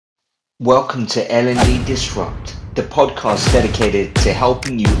Welcome to L&D Disrupt, the podcast dedicated to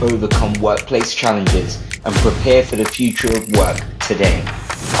helping you overcome workplace challenges and prepare for the future of work today.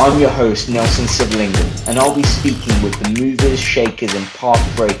 I'm your host, Nelson Sivalingam, and I'll be speaking with the movers, shakers, and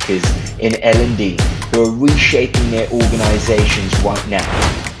path breakers in L&D who are reshaping their organizations right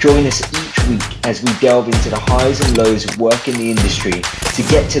now. Join us each week as we delve into the highs and lows of work in the industry to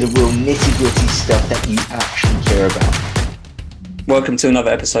get to the real nitty-gritty stuff that you actually care about. Welcome to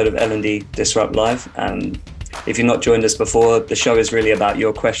another episode of L&D Disrupt Live. If you've not joined us before, the show is really about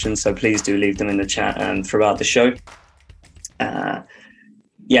your questions, so please do leave them in the chat and throughout the show.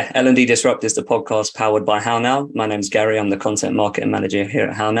 L&D Disrupt is the podcast powered by HowNow. My name's Gary. I'm the content marketing manager here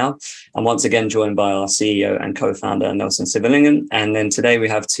at HowNow. I'm once again joined by our CEO and co-founder, Nelson Sivalingam. And then today we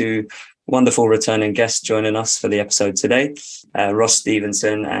have two wonderful returning guests joining us for the episode today, Ross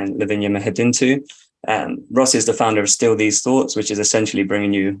Stevenson and Lavinia Mahidintu. Ross is the founder of Still These Thoughts, which is essentially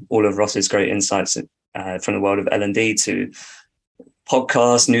bringing you all of Ross's great insights from the world of L&D to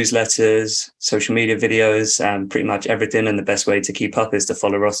podcasts, newsletters, social media videos, pretty much everything. And the best way to keep up is to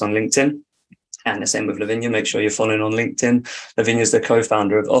follow Ross on LinkedIn. And the same with Lavinia. Make sure you're following on LinkedIn. Lavinia is the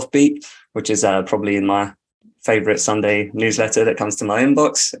co-founder of Offbeat, which is probably in my favorite Sunday newsletter that comes to my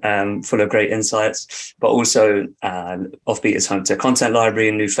inbox, full of great insights. But also Offbeat is home to a content library,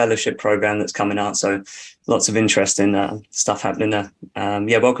 a new fellowship program that's coming out. So lots of interesting stuff happening there.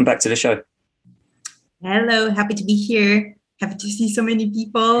 Welcome back to the show. Hello, happy to be here. Happy to see so many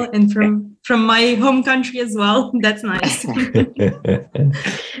people and from my home country as well. That's nice.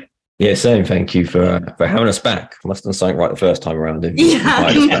 Yeah, same. Thank you for having us back. Must have done something right the first time around.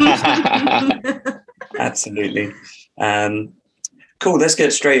 Yeah. Absolutely. Cool. Let's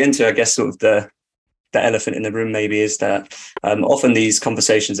get straight into, I guess, sort of the elephant in the room maybe is that often these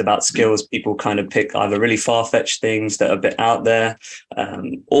conversations about skills, people kind of pick either really far-fetched things that are a bit out there,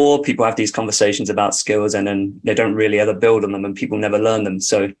 or people have these conversations about skills and then they don't really ever build on them and people never learn them.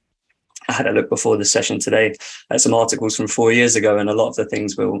 So I had a look before the session today at some articles from 4 years ago, and a lot of the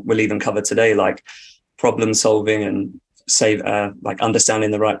things we'll even cover today, like problem solving and like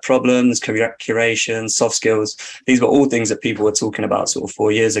understanding the right problems, curation, soft skills. These were all things that people were talking about sort of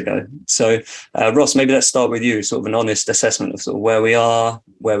 4 years ago. So Ross, maybe let's start with you, sort of an honest assessment of sort of where we are,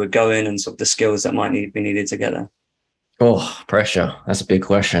 where we're going, and sort of the skills that might be needed to get there. Oh, pressure. That's a big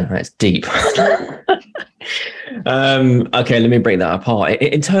question. That's deep. Okay, let me break that apart.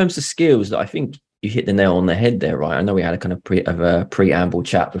 In terms of skills, I think you hit the nail on the head there, right? I know we had a kind of preamble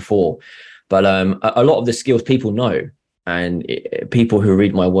chat before, but a lot of the skills people know. And people who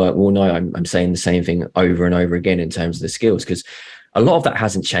read my work will know I'm saying the same thing over and over again in terms of the skills, because a lot of that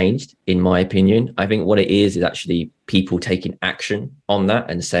hasn't changed, in my opinion. I think what it is actually people taking action on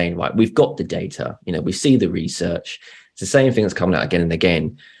that and saying, right, we've got the data, we see the research. It's the same thing that's coming out again and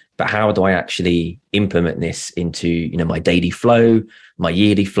again. But how do I actually implement this into, my daily flow, my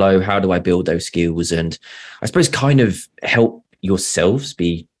yearly flow? How do I build those skills? And I suppose kind of help yourselves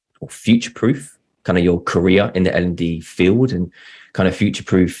be future-proof kind of your career in the L&D field and kind of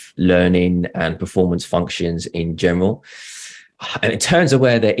future-proof learning and performance functions in general. And in terms of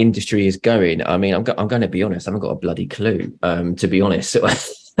where the industry is going, I mean, I'm going to be honest, I haven't got a bloody clue, to be honest.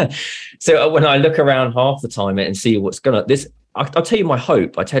 So when I look around half the time and see what's going to, I'll tell you my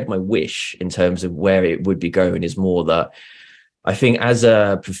hope, my wish in terms of where it would be going is more that I think as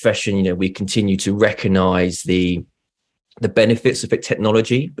a profession, we continue to recognize the benefits of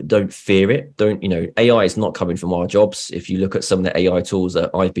technology, but don't fear it. AI is not coming from our jobs. If you look at some of the AI tools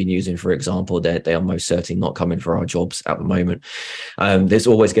that I've been using, for example, they are most certainly not coming for our jobs at the moment. There's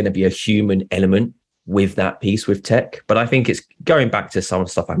always going to be a human element with that piece with tech, but I think it's going back to some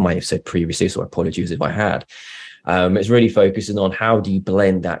stuff I might have said previously, so apologies if I had. It's really focusing on how do you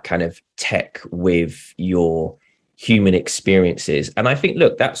blend that kind of tech with your human experiences. And I think,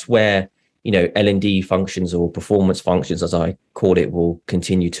 look, that's where L&D functions or performance functions, as I call it, will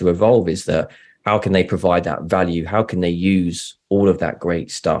continue to evolve, is that how can they provide that value? How can they use all of that great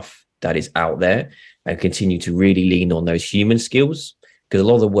stuff that is out there and continue to really lean on those human skills? Because a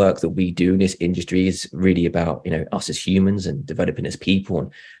lot of the work that we do in this industry is really about, us as humans and developing as people,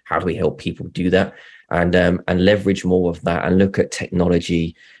 and how do we help people do that and leverage more of that and look at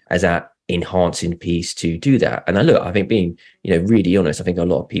technology as that enhancing piece to do that. And I think being, really honest, I think a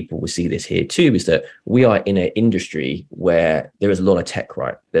lot of people will see this here too, is that we are in an industry where there is a lot of tech,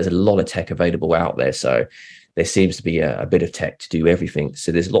 right? There's a lot of tech available out there. So there seems to be a bit of tech to do everything.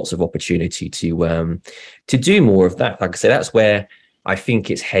 So there's lots of opportunity to do more of that. Like I said, that's where I think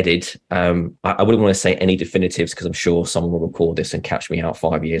it's headed. I wouldn't want to say any definitives because I'm sure someone will record this and catch me out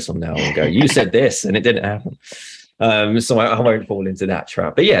 5 years from now and go, you said this and it didn't happen. So I won't fall into that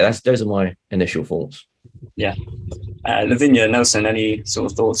trap. But yeah, those are my initial thoughts. Yeah. Lavinia, Nelson, any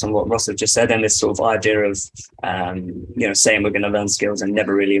sort of thoughts on what Ross had just said and this sort of idea of, saying we're going to learn skills and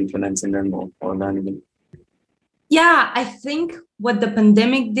never really implementing them or learning them? Yeah, I think what the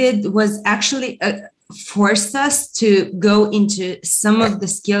pandemic did was actually forced us to go into some of the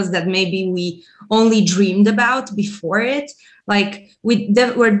skills that maybe we only dreamed about before it. Like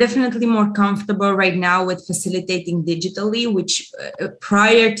we're definitely more comfortable right now with facilitating digitally, which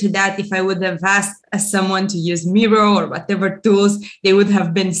prior to that, if I would have asked someone to use Miro or whatever tools, they would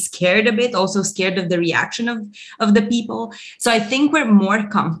have been scared a bit, also scared of the reaction of the people. So I think we're more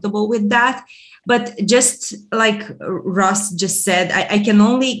comfortable with that. But just like Ross just said, I can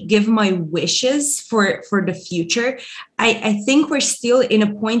only give my wishes for the future. I think we're still in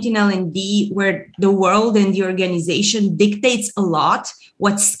a point in L&D where the world and the organization dictates a lot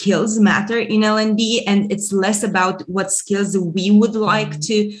what skills matter in L&D, and it's less about what skills we would like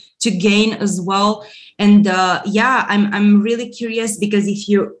to gain as well. And I'm really curious, because if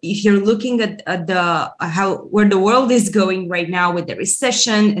you're looking at where the world is going right now with the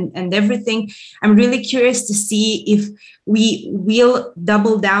recession and everything, I'm really curious to see if we will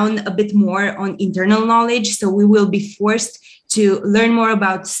double down a bit more on internal knowledge. So we will be forced to learn more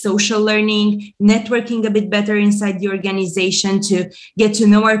about social learning, networking a bit better inside the organization, to get to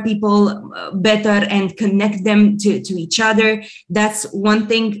know our people better and connect them to each other. That's one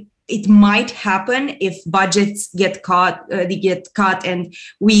thing. It might happen if budgets get cut, and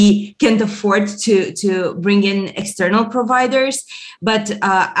we can't afford to bring in external providers. But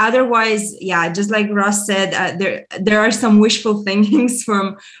otherwise, yeah, just like Ross said, there are some wishful thinkings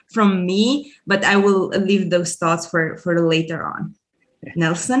from me, but I will leave those thoughts for later on. Yeah.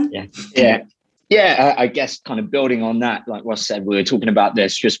 Nelson? Yeah, I guess kind of building on that, like Ross said, we were talking about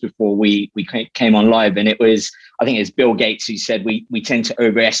this just before we came on live, and I think it's Bill Gates who said we tend to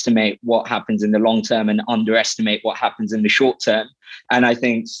overestimate what happens in the long term and underestimate what happens in the short term. And I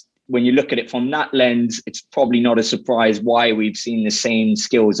think when you look at it from that lens, it's probably not a surprise why we've seen the same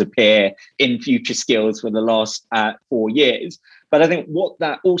skills appear in future skills for the last 4 years. But I think what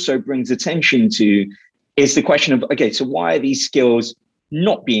that also brings attention to is the question of, okay, so why are these skills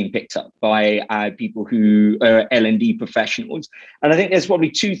not being picked up by people who are L&D professionals? And I think there's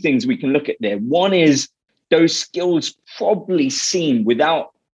probably two things we can look at there. One is those skills probably seem,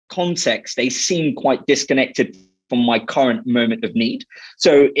 without context, they seem quite disconnected from my current moment of need.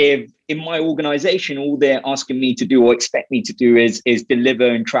 So if in my organization, all they're asking me to do or expect me to do is deliver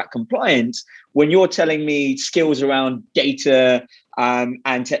and track compliance, when you're telling me skills around data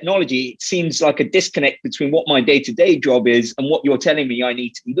and technology, it seems like a disconnect between what my day-to-day job is and what you're telling me I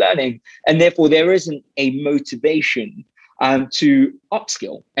need to be learning. And therefore, there isn't a motivation to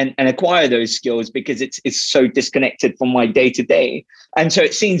upskill and acquire those skills, because it's so disconnected from my day-to-day. And so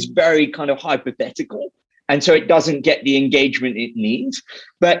it seems very kind of hypothetical. And so it doesn't get the engagement it needs.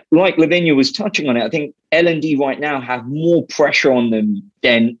 But like Lavinia was touching on it, I think L&D right now have more pressure on them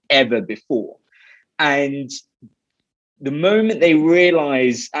than ever before. And the moment they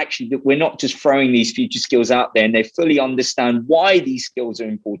realize actually that we're not just throwing these future skills out there, and they fully understand why these skills are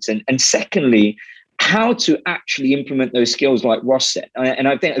important, and secondly, how to actually implement those skills, like Ross said. And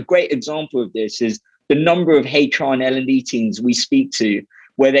I think a great example of this is the number of HR and L&D teams we speak to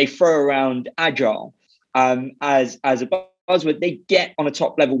where they throw around Agile as a buzzword. They get on a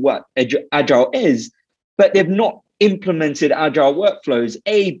top level what Agile is, but they've not implemented Agile workflows,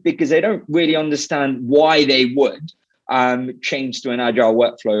 because they don't really understand why they would change to an Agile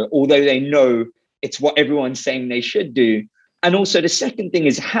workflow, although they know it's what everyone's saying they should do. And also the second thing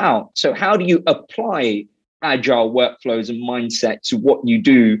is how. So how do you apply Agile workflows and mindset to what you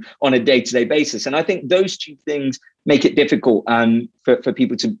do on a day-to-day basis? And I think those two things make it difficult for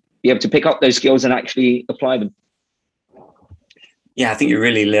people to be able to pick up those skills and actually apply them. Yeah, I think you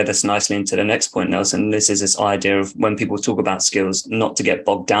really led us nicely into the next point, Nelson. This is this idea of when people talk about skills, not to get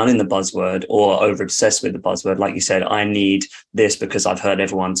bogged down in the buzzword or over obsessed with the buzzword. Like you said, I need this because I've heard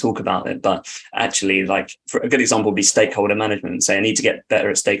everyone talk about it. But actually, like for a good example would be stakeholder management. Say I need to get better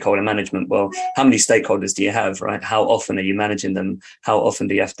at stakeholder management. Well, how many stakeholders do you have, right? How often are you managing them? How often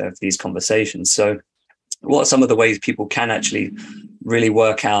do you have to have these conversations? So what are some of the ways people can actually really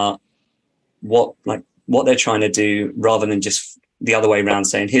work out what they're trying to do, rather than just the other way around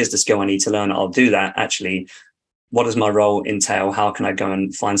saying, here's the skill I need to learn, I'll do that. Actually, what does my role entail? How can I go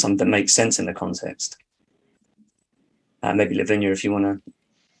and find something that makes sense in the context? Maybe Lavinia, if you want to,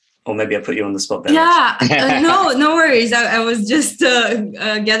 or maybe I put you on the spot there. Yeah, no worries. I was just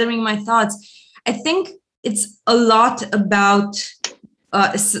gathering my thoughts. I think it's a lot about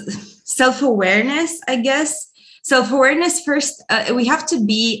self-awareness, I guess. self-awareness first. We have to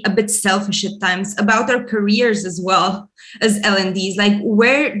be a bit selfish at times about our careers as well as L&Ds. Like,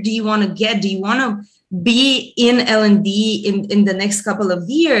 where do you want to get? Do you want to be in L&D in the next couple of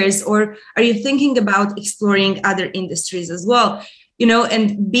years, or are you thinking about exploring other industries as well?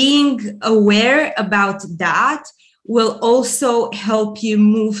 And being aware about that will also help you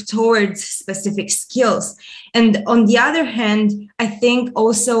move towards specific skills. And on the other hand, I think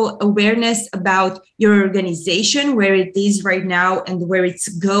also awareness about your organization, where it is right now and where it's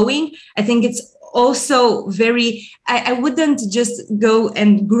going. I think it's also I wouldn't just go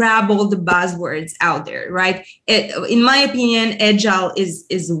and grab all the buzzwords out there, right? In my opinion, agile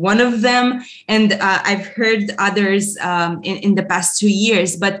is one of them. And I've heard others in the past 2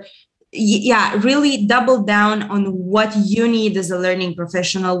 years, but really double down on what you need as a learning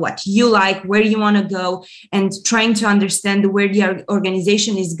professional, what you like, where you want to go, and trying to understand where the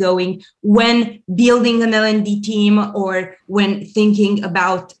organization is going when building an L&D team, or when thinking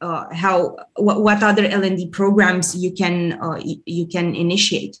about what other L&D programs you can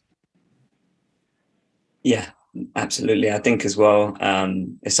initiate. Yeah. Absolutely. I think as well,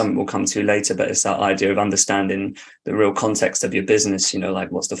 it's something we'll come to later, but it's that idea of understanding the real context of your business,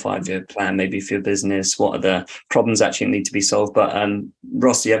 like what's the 5-year plan maybe for your business, what are the problems actually need to be solved. But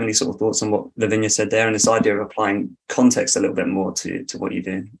Ross, do you have any sort of thoughts on what Lavinia said there, and this idea of applying context a little bit more to what you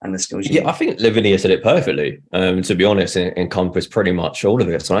do and the skills you need? I think Lavinia said it perfectly. To be honest, it encompassed pretty much all of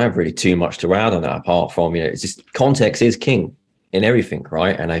it. So I have really too much to add on that, apart from, it's just context is king in everything,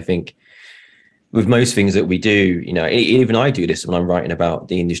 right? And I think with most things that we do, even I do this when I'm writing about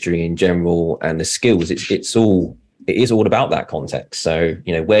the industry in general and the skills, it is all about that context. So,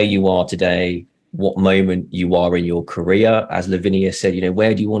 where you are today, what moment you are in your career, as Lavinia said,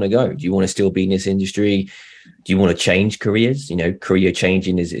 where do you want to go? Do you want to still be in this industry? Do you want to change careers? Career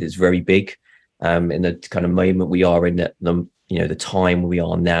changing is very big in the kind of moment we are in, the time we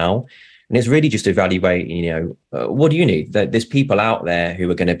are now. And it's really just evaluating, what do you need? There's people out there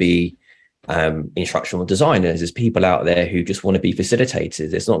who are going to be instructional designers. There's people out there who just want to be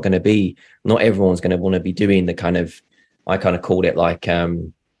facilitators. It's not everyone's going to want to be doing the kind of, I kind of called it like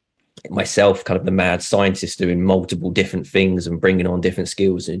myself, kind of the mad scientist doing multiple different things and bringing on different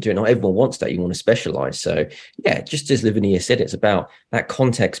skills and doing. Not everyone wants that. You want to specialize. So yeah, just as Lavinia said, it's about that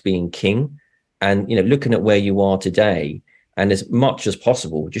context being king, and looking at where you are today, and as much as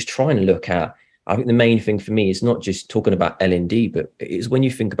possible, just trying to look at. I think the main thing for me is not just talking about L&D, but it's when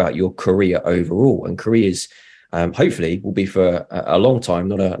you think about your career overall, and careers hopefully will be for a long time,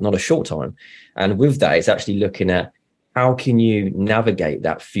 not a short time. And with that, it's actually looking at how can you navigate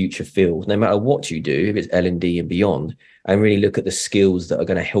that future field, no matter what you do, if it's L&D and beyond, and really look at the skills that are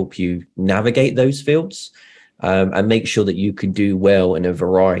going to help you navigate those fields. And make sure that you can do well in a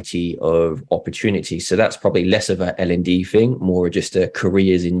variety of opportunities. So that's probably less of a L&D thing, more just a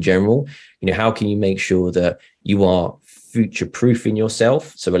careers in general. How can you make sure that you are future-proofing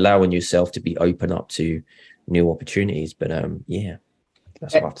yourself? So allowing yourself to be open up to new opportunities. But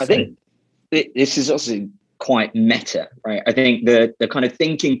that's what I have to say. I think this is also quite meta, right? I think the kind of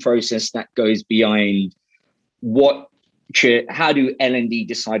thinking process that goes behind how do L&D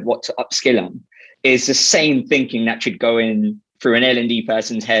decide what to upskill on, is the same thinking that should go in through an L&D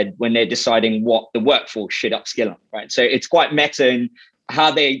person's head when they're deciding what the workforce should upskill on, right? So it's quite meta, and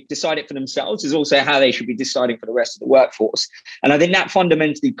how they decide it for themselves is also how they should be deciding for the rest of the workforce. And I think that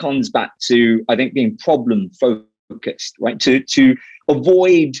fundamentally comes back to, being problem focused, right? To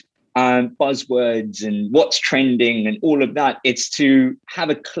avoid buzzwords and what's trending and all of that. It's to have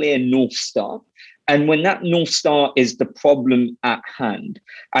a clear North Star. And when that North Star is the problem at hand.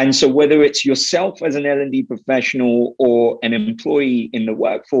 And so whether it's yourself as an L&D professional or an employee in the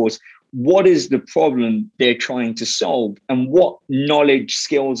workforce, what is the problem they're trying to solve, and what knowledge,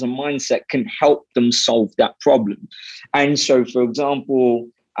 skills, and mindset can help them solve that problem? And so, for example,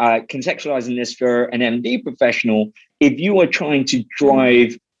 contextualizing this for an L&D professional, if you are trying to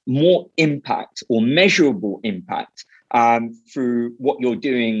drive more impact or measurable impact through what you're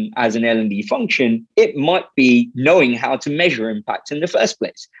doing as an L&D function, it might be knowing how to measure impact in the first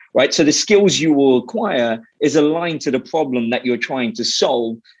place, right? So the skills you will acquire is aligned to the problem that you're trying to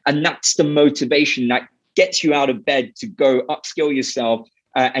solve. And that's the motivation that gets you out of bed to go upskill yourself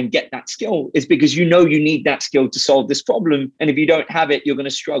and get that skill, is because you need that skill to solve this problem. And if you don't have it, you're going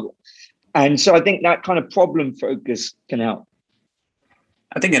to struggle. And so I think that kind of problem focus can help.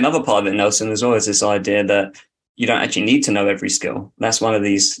 I think another part of it, Nelson, as well, is this idea that you don't actually need to know every skill. That's one of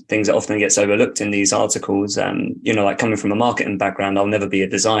these things that often gets overlooked in these articles. Like coming from a marketing background, I'll never be a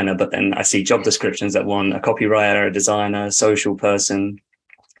designer, but then I see job descriptions that want a copywriter, a designer, a social person.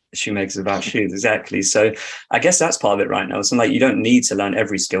 shoemakers without shoes. Exactly. So I guess that's part of it right now. So like, you don't need to learn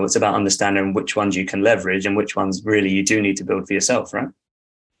every skill. It's about understanding which ones you can leverage and which ones really you do need to build for yourself, right?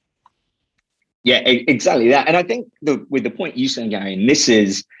 Yeah, exactly that. And I think with the point you said, Gary, and this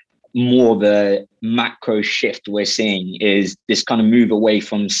is more the macro shift we're seeing, is this kind of move away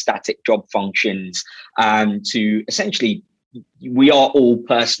from static job functions to essentially, we are all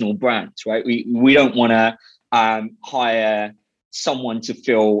personal brands, right? We don't want to hire someone to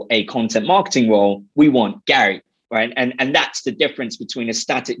fill a content marketing role. We want Gary, right? And that's the difference between a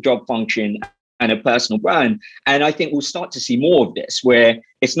static job function and a personal brand. And I think we'll start to see more of this, where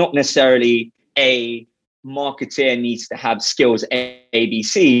it's not necessarily a marketeer needs to have skills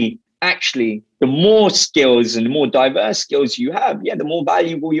ABC. Actually, the more skills and the more diverse skills you have, the more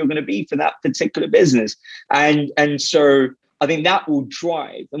valuable you're going to be for that particular business. And so I think that will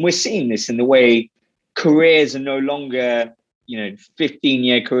drive, and we're seeing this in the way careers are no longer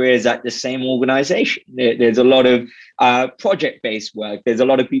 15-year careers at the same organization. There's a lot of project-based work. There's a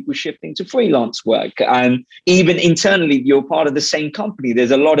lot of people shifting to freelance work. And even internally, you're part of the same company.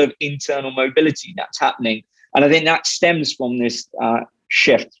 There's a lot of internal mobility that's happening. And I think that stems from this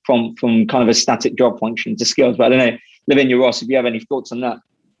shift from kind of a static job function to skills. But I don't know, Lavinia, Ross, if you have any thoughts on that.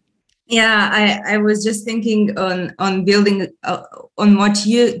 Yeah, I was just thinking on building on what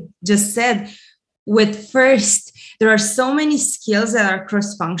you just said. With first, there are so many skills that are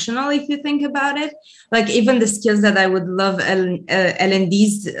cross-functional, if you think about it. Like even the skills that I would love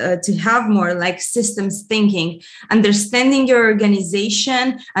L&Ds to have more, like systems thinking, understanding your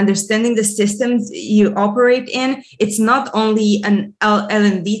organization, understanding the systems you operate in. It's not only an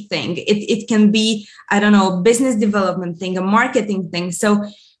L&D thing. It can be, I don't know, business development thing, a marketing thing. So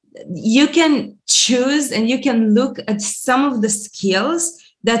you can choose and you can look at some of the skills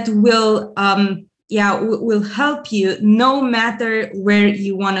that will help you no matter where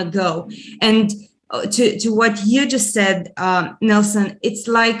you want to go. And to what you just said, Nelson, it's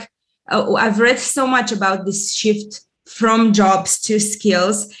like I've read so much about this shift from jobs to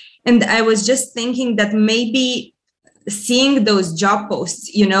skills. And I was just thinking that maybe seeing those job posts,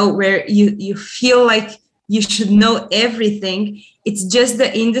 where you feel like you should know everything, it's just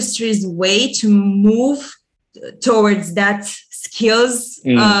the industry's way to move towards that skills,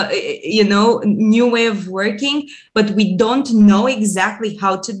 new way of working, but we don't know exactly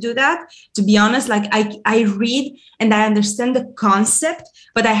how to do that. To be honest, like I read and I understand the concept,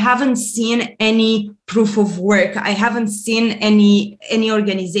 but I haven't seen any proof of work. I haven't seen any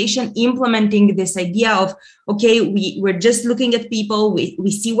organization implementing this idea of, okay, we're just looking at people,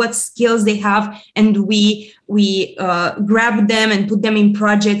 we see what skills they have, and we grab them and put them in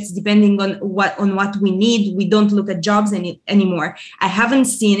projects depending on what we need. We don't look at jobs anymore. I haven't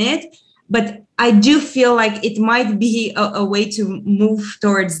seen it, but I do feel like it might be a way to move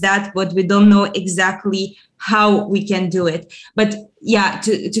towards that, but we don't know exactly how we can do it. But yeah,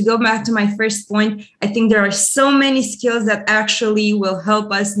 to go back to my first point, I think there are so many skills that actually will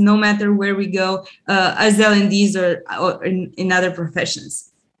help us no matter where we go as L&Ds or in other professions.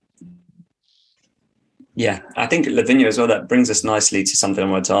 Yeah, I think Lavinia as well, that brings us nicely to something I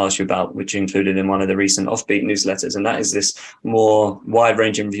wanted to ask you about, which you included in one of the recent Offbeat newsletters, and that is this more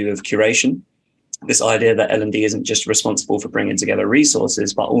wide-ranging view of curation. This idea that L&D isn't just responsible for bringing together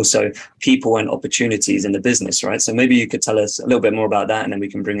resources, but also people and opportunities in the business, right? So maybe you could tell us a little bit more about that, and then we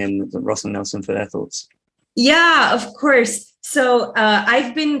can bring in Ross and Nelson for their thoughts. Yeah, of course. So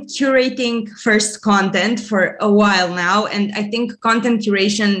I've been curating first content for a while now, and I think content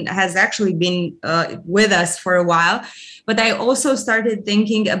curation has actually been with us for a while. But I also started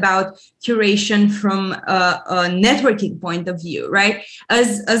thinking about curation from a networking point of view, right?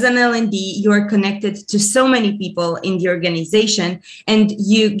 As an L&D, you are connected to so many people in the organization, and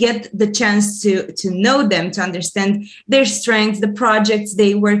you get the chance to know them, to understand their strengths, the projects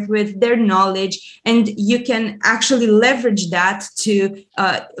they work with, their knowledge, and you can actually leverage that to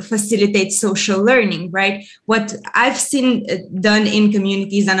facilitate social learning, right? What I've seen done in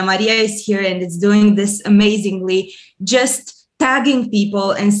communities, Ana Maria is here and it's doing this amazingly, just tagging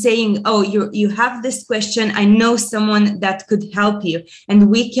people and saying, oh, you have this question, I know someone that could help you. And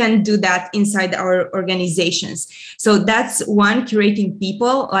we can do that inside our organizations. So that's one, curating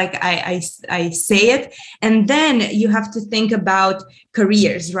people, like I say it. And then you have to think about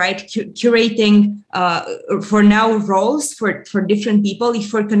careers, right? Curating for now roles for different people.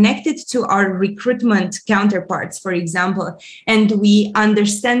 If we're connected to our recruitment counterparts, for example, and we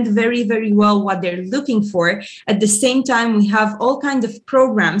understand very, very well what they're looking for, at the same time, we have all kinds of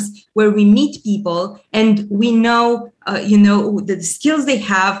programs where we meet people and we know, the skills they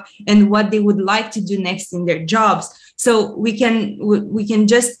have and what they would like to do next in their jobs. So we can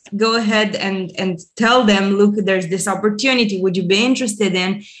just go ahead and tell them, look, there's this opportunity. Would you be interested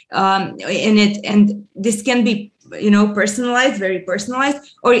in it? And this can be, personalized, very personalized,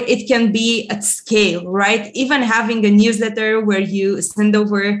 or it can be at scale, right? Even having a newsletter where you send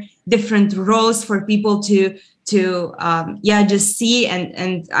over different roles for people to just see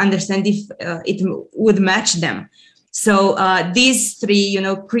and understand if it would match them. So these three,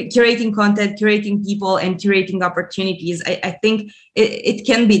 curating content, curating people, and curating opportunities, I think it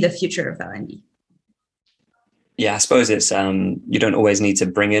can be the future of L&D. Yeah, I suppose it's you don't always need to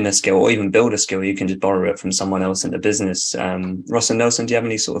bring in a skill or even build a skill. You can just borrow it from someone else in the business. Ross and Nelson, do you have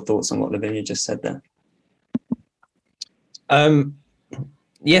any sort of thoughts on what Lavinia just said there?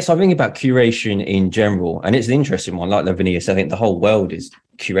 Yes, I think about curation in general, and it's an interesting one. Like Lavinia said, I think the whole world is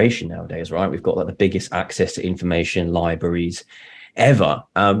curation nowadays, right? We've got like the biggest access to information libraries ever.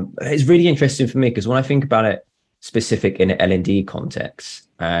 It's really interesting for me because when I think about it specific in an L&D context,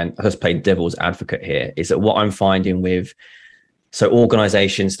 and I just play devil's advocate here, is that what I'm finding with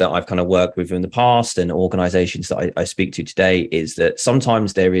organizations that I've kind of worked with in the past and organizations that I speak to today is that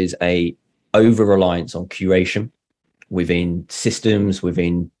sometimes there is a over-reliance on curation within systems,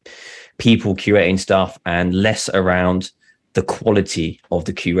 within people curating stuff, and less around the quality of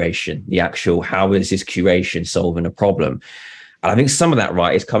the curation, the actual, how is this curation solving a problem? And I think some of that,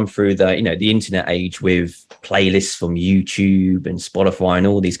 right, has come through the internet age with playlists from YouTube and Spotify and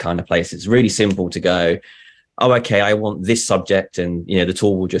all these kind of places. It's really simple to go, oh, okay, I want this subject. And, the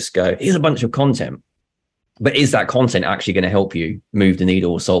tool will just go, here's a bunch of content. But is that content actually going to help you move the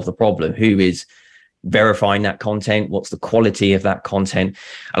needle or solve the problem? Who is verifying that content? What's the quality of that content?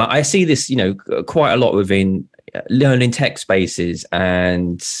 And I see this, quite a lot within learning tech spaces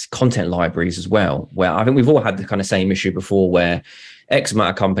and content libraries as well, where I think we've all had the kind of same issue before where X amount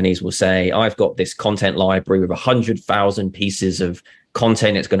of companies will say, I've got this content library with 100,000 pieces of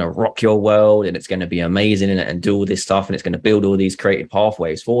content. It's going to rock your world and it's going to be amazing and do all this stuff. And it's going to build all these creative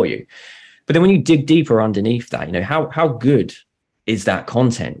pathways for you. But then when you dig deeper underneath that, how good is that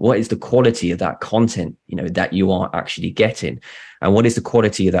content? What is the quality of that content, that you are actually getting? And what is the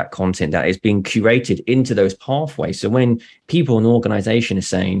quality of that content that is being curated into those pathways? So when people in an organization are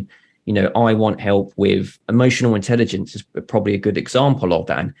saying, I want help with emotional intelligence is probably a good example of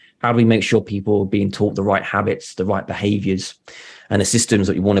that. And how do we make sure people are being taught the right habits, the right behaviors, and the systems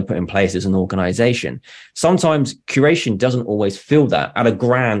that you want to put in place as an organization? Sometimes curation doesn't always fill that at a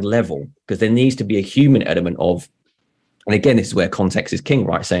grand level because there needs to be a human element of, and again, this is where context is king,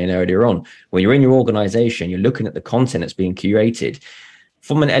 right? Saying earlier on, when you're in your organization, you're looking at the content that's being curated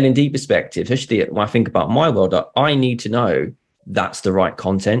from an L&D perspective, especially when I think about my world, I need to know that's the right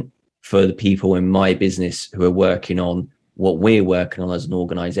content for the people in my business who are working on what we're working on as an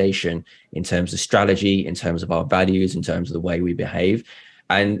organization in terms of strategy, in terms of our values, in terms of the way we behave.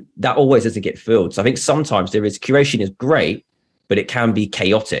 And that always doesn't get filled. So I think sometimes curation is great, but it can be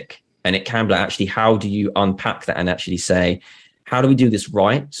chaotic. And it can be actually, how do you unpack that and actually say, how do we do this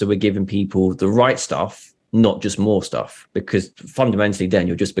right? So we're giving people the right stuff, not just more stuff, because fundamentally then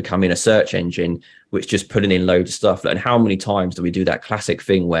you're just becoming a search engine, which just putting in loads of stuff. And how many times do we do that classic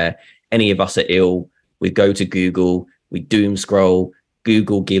thing where any of us are ill, we go to Google, we doom scroll,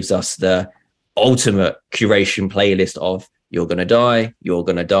 Google gives us the ultimate curation playlist of you're going to die, you're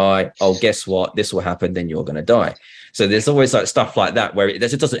going to die. Oh, guess what? This will happen. Then you're going to die. So there's always like stuff like that where it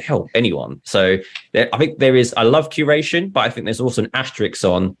doesn't help anyone. So I think I love curation, but I think there's also an asterisk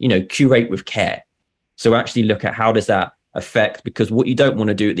on, curate with care. So actually look at how does that affect, because what you don't want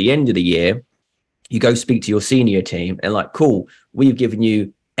to do at the end of the year, you go speak to your senior team and like, cool, we've given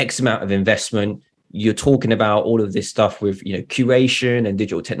you X amount of investment. You're talking about all of this stuff with, curation and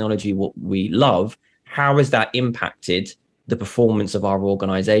digital technology, what we love. How has that impacted the performance of our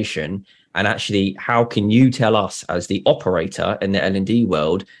organization? And actually, how can you tell us as the operator in the L&D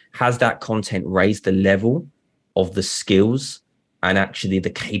world, has that content raised the level of the skills and actually the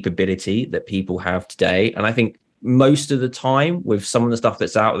capability that people have today? And I think most of the time with some of the stuff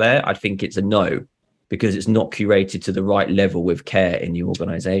that's out there, I think it's a no, because it's not curated to the right level with care in the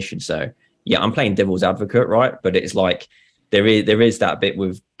organization. So yeah, I'm playing devil's advocate, right? But it's like there is that bit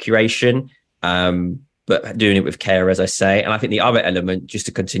with curation, but doing it with care, as I say. And I think the other element, just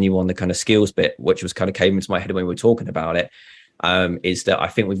to continue on the kind of skills bit, which was kind of came into my head when we were talking about it, is that I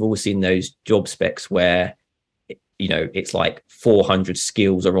think we've all seen those job specs where, it's like 400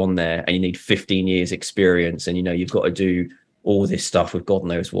 skills are on there and you need 15 years experience. And, you've got to do all this stuff with God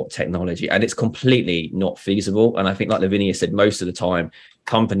knows what technology, and it's completely not feasible. And I think, like Lavinia said, most of the time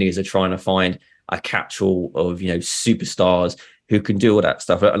companies are trying to find a catch-all of, superstars who can do all that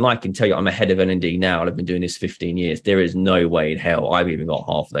stuff. And I can tell you, I'm a head of L&D now, and I've been doing this 15 years. There is no way in hell I've even got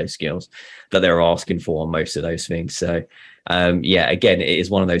half of those skills that they're asking for on most of those things. So, again, it is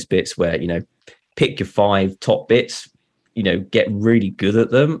one of those bits where, pick your 5 top bits, get really good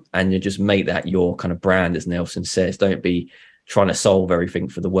at them, and you just make that your kind of brand, as Nelson says. Don't be trying to solve everything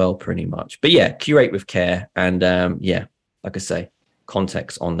for the world pretty much. But yeah, curate with care. And like I say,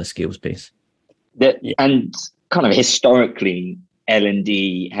 context on the skills piece. And kind of historically,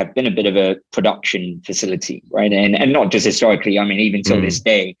 L&D have been a bit of a production facility, right? And not just historically, I mean, even till this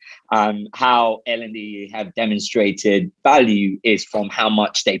day, how L&D have demonstrated value is from how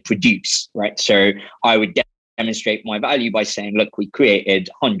much they produce, right? So I would demonstrate my value by saying, look, we created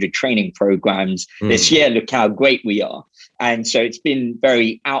 100 training programs this year. Look how great we are. And so it's been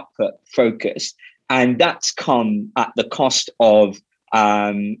very output focused. And that's come at the cost of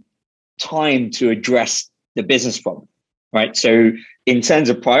time to address the business problem, right? So in terms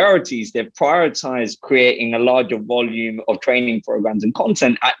of priorities, they've prioritized creating a larger volume of training programs and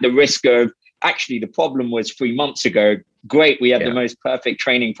content at the risk of, actually, the problem was 3 months ago. Great, we have the most perfect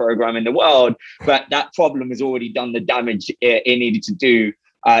training program in the world, but that problem has already done the damage it needed to do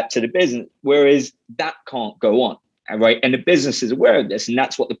to the business, whereas that can't go on. Right. And the business is aware of this. And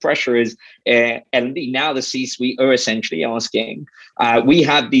that's what the pressure is. L&D, now the C-suite are essentially asking, we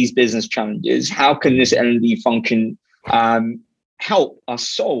have these business challenges. How can this L&D function help us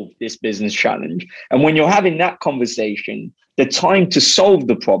solve this business challenge? And when you're having that conversation, the time to solve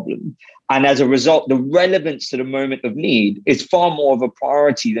the problem, and as a result, the relevance to the moment of need, is far more of a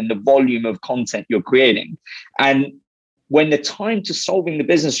priority than the volume of content you're creating. And when the time to solving the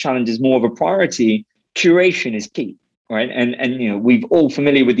business challenge is more of a priority, curation is key, right? And we've all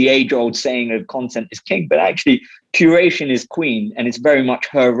familiar with the age-old saying of content is king, but actually curation is queen, and it's very much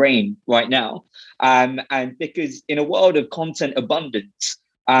her reign right now. And because in a world of content abundance,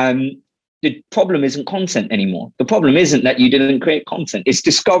 the problem isn't content anymore. The problem isn't that you didn't create content. It's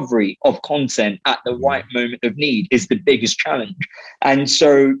discovery of content at the right moment of need is the biggest challenge. And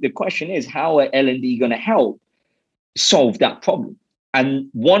so the question is, how are L&D going to help solve that problem? And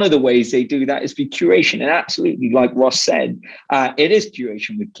one of the ways they do that is through curation. And absolutely, like Ross said, it is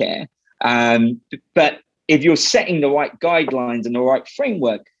curation with care. But if you're setting the right guidelines and the right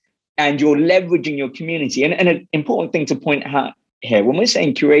framework, and you're leveraging your community, and an important thing to point out here, when we're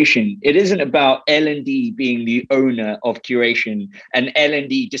saying curation, it isn't about L&D being the owner of curation and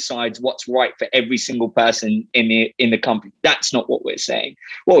L&D decides what's right for every single person in the company. That's not what we're saying.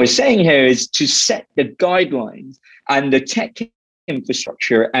 What we're saying here is to set the guidelines and the tech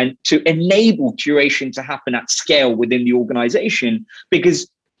infrastructure and to enable curation to happen at scale within the organization. Because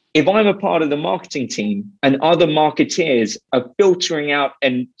if I'm a part of the marketing team and other marketeers are filtering out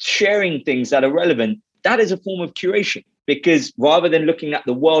and sharing things that are relevant, that is a form of curation. Because rather than looking at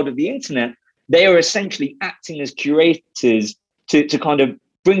the world of the internet, they are essentially acting as curators to kind of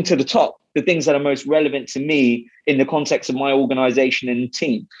bring to the top the things that are most relevant to me in the context of my organization and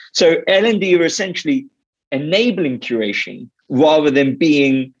team. So L&D are essentially enabling curation rather than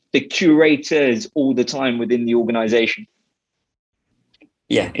being the curators all the time within the organization.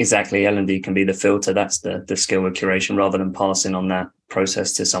 Yeah, exactly. L&D can be the filter. That's the skill of curation, rather than passing on that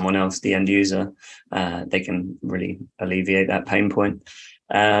process to someone else, the end user. They can really alleviate that pain point.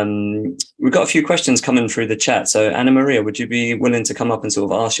 We've got a few questions coming through the chat. So Anna Maria, would you be willing to come up and sort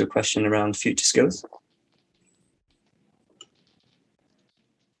of ask your question around future skills?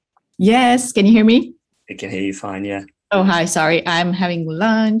 Yes. Can you hear me? I can hear you fine. Yeah. Oh, hi. Sorry. I'm having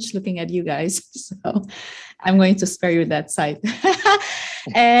lunch looking at you guys. So I'm going to spare you that side.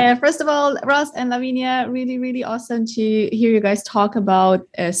 First of all, Ross and Lavinia, really, really awesome to hear you guys talk about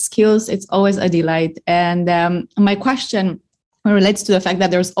skills. It's always a delight. And my question relates to the fact that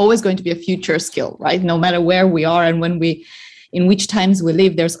there's always going to be a future skill, right? No matter where we are and in which times we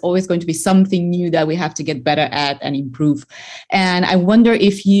live, there's always going to be something new that we have to get better at and improve. And I wonder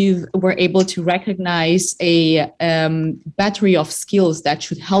if you were able to recognize a battery of skills that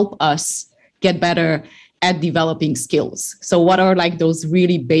should help us get better at developing skills. So what are like those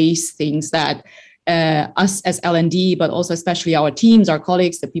really base things that us as L&D, but also especially our teams, our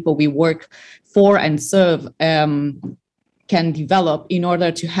colleagues, the people we work for and serve, can develop in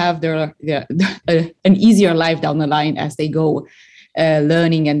order to have an easier life down the line as they go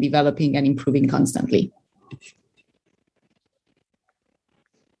learning and developing and improving constantly.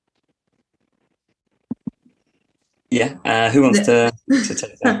 Yeah, who wants to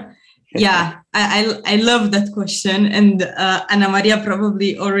take that? Yeah, I love that question, and Ana Maria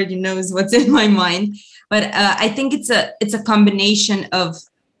probably already knows what's in my mind. But I think it's a combination of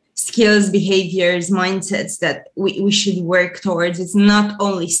skills, behaviors, mindsets that we should work towards. It's not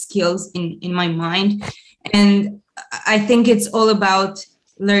only skills in my mind. And I think it's all about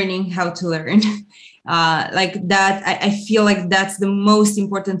learning how to learn. Like that, I feel like that's the most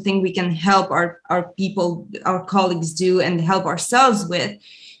important thing we can help our people, our colleagues do, and help ourselves with,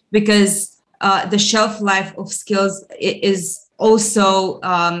 because the shelf life of skills is also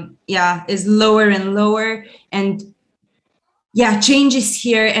is lower and lower, and change is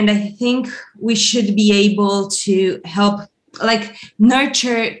here. And I think we should be able to help, like,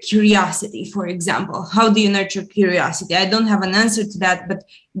 nurture curiosity, for example. How do you nurture curiosity? I don't have an answer to that, but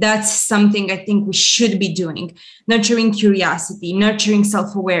that's something I think we should be doing. Nurturing curiosity, nurturing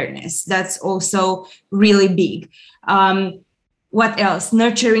self-awareness. That's also really big. What else?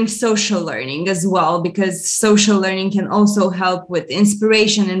 Nurturing social learning as well, because social learning can also help with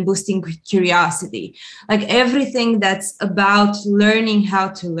inspiration and boosting curiosity. Like everything that's about learning how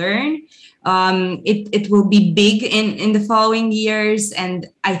to learn, it will be big in the following years. And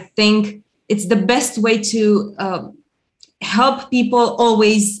I think it's the best way to help people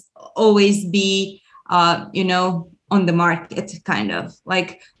always be, on the market, kind of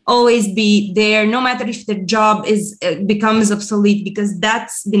like always be there, no matter if the job becomes obsolete, because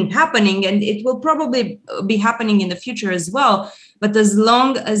that's been happening and it will probably be happening in the future as well. But as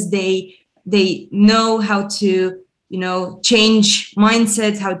long as they know how to, change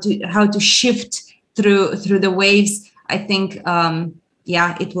mindsets, how to shift through the waves, I think,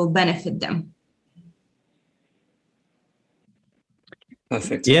 it will benefit them.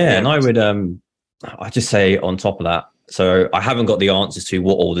 Perfect. Yeah, and I just say on top of that, so I haven't got the answers to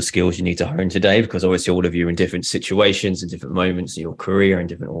what all the skills you need to hone today, because obviously all of you are in different situations and different moments in your career and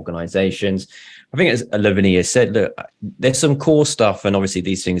different organizations. I think, as Lavinia said, look, there's some core stuff, and obviously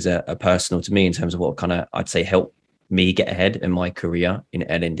these things are personal to me in terms of what kind of, I'd say, help me get ahead in my career in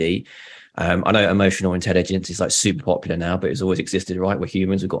L&D. I know emotional intelligence is like super popular now, but it's always existed, right? We're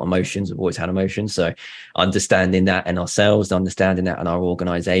humans, we've got emotions, we've always had emotions. So understanding that in ourselves, understanding that in our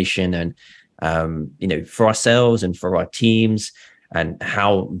organization, and for ourselves and for our teams, and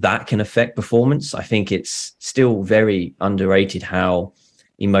how that can affect performance. I think it's still very underrated how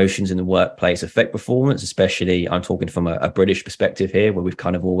emotions in the workplace affect performance, especially I'm talking from a British perspective here, where we've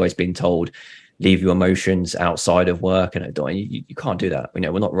kind of always been told, leave your emotions outside of work, and you can't do that.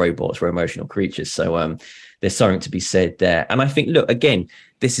 We're not robots, we're emotional creatures. So there's something to be said there. And I think, look, again,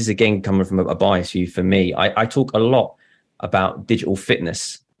 this is coming from a bias view for me. I talk a lot about digital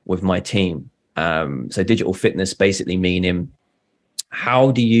fitness with my team. So digital fitness basically meaning,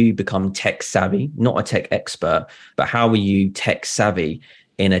 how do you become tech savvy, not a tech expert, but how are you tech savvy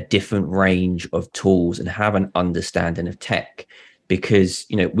in a different range of tools and have an understanding of tech? Because,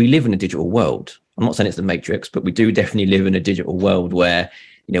 we live in a digital world. I'm not saying it's the Matrix, but we do definitely live in a digital world where,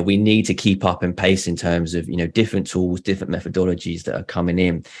 we need to keep up in pace in terms of, different tools, different methodologies that are coming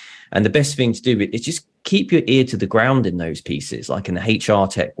in. And the best thing to do is just keep your ear to the ground in those pieces, like in the HR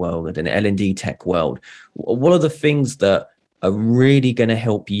tech world and in the L&D tech world. What are the things that are really going to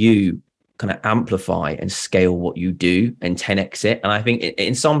help you kind of amplify and scale what you do and 10x it? And I think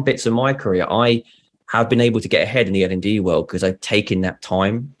in some bits of my career, I have been able to get ahead in the L&D world because I've taken that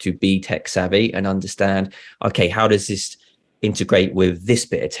time to be tech savvy and understand, okay, how does this integrate with this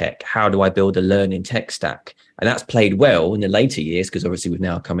bit of tech? How do I build a learning tech stack? And that's played well in the later years, because obviously we've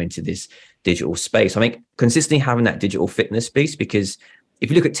now come into this digital space. I think consistently having that digital fitness piece, because if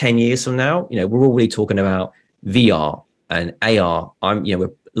you look at 10 years from now, we're already talking about VR and AR.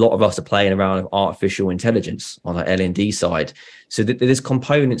 A lot of us are playing around with artificial intelligence on the L&D side. So there's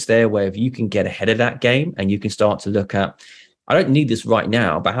components there where if you can get ahead of that game and you can start to look at, I don't need this right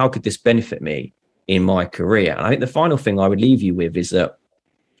now, but how could this benefit me in my career? And I think the final thing I would leave you with is that,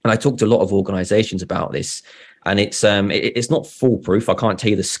 and I talked to a lot of organizations about this, and it's not foolproof. I can't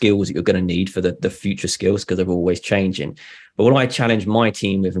tell you the skills that you're going to need for the future skills, because they're always changing. But what I challenge my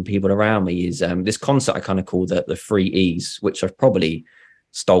team with and people around me is this concept I kind of call the 3 E's, which I've probably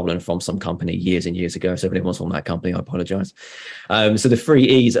stolen from some company years and years ago. So if anyone's from that company, I apologize. So the 3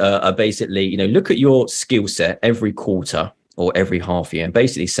 E's are basically, look at your skill set every quarter or every half year and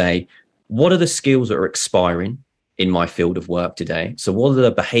basically say, what are the skills that are expiring in my field of work today? So what are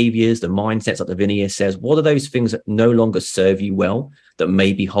the behaviors, the mindsets, like Lavinia says, what are those things that no longer serve you well, that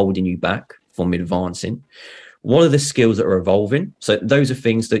may be holding you back from advancing? What are the skills that are evolving? So those are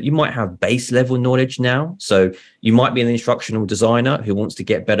things that you might have base level knowledge now. So you might be an instructional designer who wants to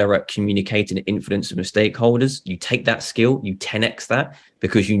get better at communicating and influencing with stakeholders. You take that skill, you 10x that,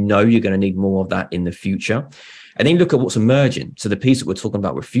 because you're going to need more of that in the future. And then look at what's emerging. So the piece that we're talking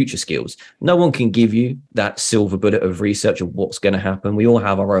about with future skills, no one can give you that silver bullet of research of what's going to happen. We all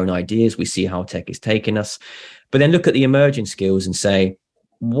have our own ideas. We see how tech is taking us. But then look at the emerging skills and say,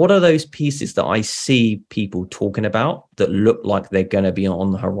 what are those pieces that I see people talking about that look like they're going to be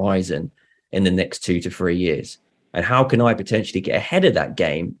on the horizon in the next 2 to 3 years? And how can I potentially get ahead of that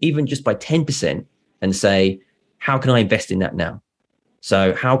game, even just by 10%, and say, how can I invest in that now?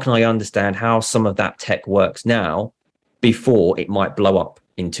 So how can I understand how some of that tech works now before it might blow up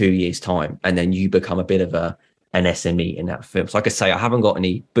in 2 years' time? And then you become a bit of an SME in that field. So like I say, I haven't got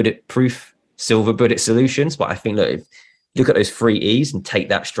any bulletproof silver bullet solutions, but I think, look at those 3 E's and take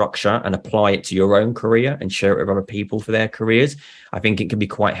that structure and apply it to your own career and share it with other people for their careers. I think it can be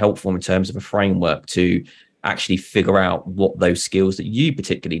quite helpful in terms of a framework to actually figure out what those skills that you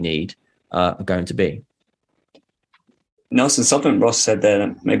particularly need are going to be. Nelson, something Ross said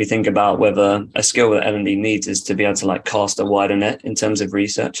there made me think about whether a skill that L&D needs is to be able to like cast a wider net in terms of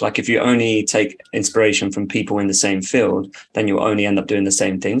research. Like if you only take inspiration from people in the same field, then you'll only end up doing the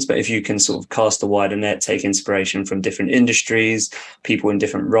same things. But if you can sort of cast a wider net, take inspiration from different industries, people in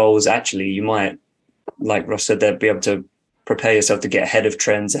different roles, actually you might, like Ross said there, be able to prepare yourself to get ahead of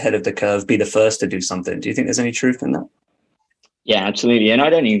trends, ahead of the curve, be the first to do something. Do you think there's any truth in that? Yeah, absolutely. And I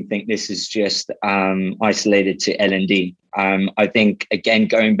don't even think this is just isolated to L&D. I think, again,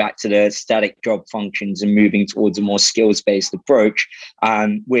 going back to the static job functions and moving towards a more skills-based approach,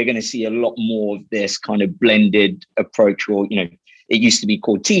 we're going to see a lot more of this kind of blended approach. Or, it used to be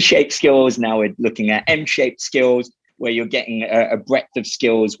called T-shaped skills. Now we're looking at M-shaped skills, where you're getting a breadth of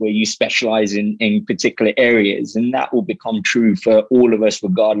skills where you specialize in particular areas. And that will become true for all of us,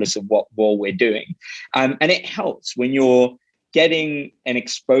 regardless of what role we're doing. And it helps when you're getting an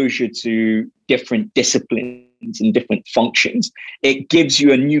exposure to different disciplines and different functions. It gives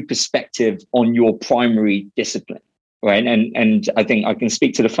you a new perspective on your primary discipline, right? And I think I can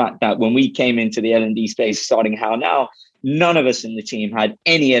speak to the fact that when we came into the L&D space starting How Now, none of us in the team had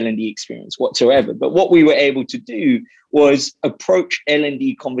any L&D experience whatsoever. But what we were able to do was approach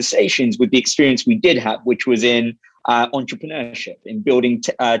L&D conversations with the experience we did have, which was in entrepreneurship, in building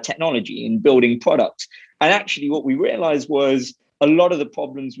technology, in building products. And actually what we realized was a lot of the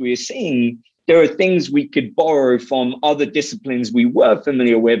problems we were seeing, there are things we could borrow from other disciplines we were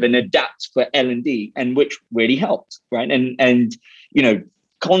familiar with and adapt for L&D, and which really helped, right? And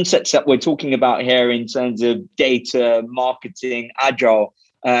concepts that we're talking about here in terms of data, marketing, agile,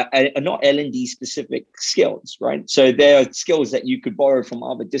 are not L&D specific skills, right? So there are skills that you could borrow from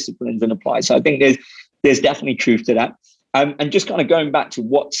other disciplines and apply. So I think there's definitely truth to that. And just kind of going back to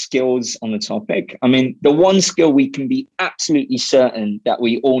what skills on the topic, I mean, the one skill we can be absolutely certain that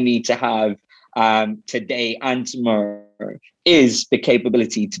we all need to have today and tomorrow is the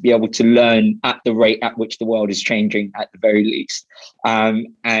capability to be able to learn at the rate at which the world is changing, at the very least.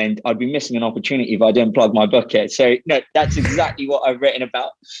 And I'd be missing an opportunity if I didn't plug my book here. So no, that's exactly what I've written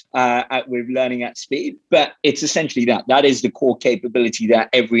about with learning at speed. But it's essentially that is the core capability that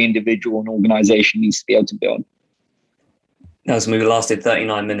every individual and organization needs to be able to build. Nelson, we lasted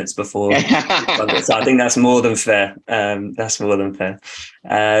 39 minutes before. So I think that's more than fair. Good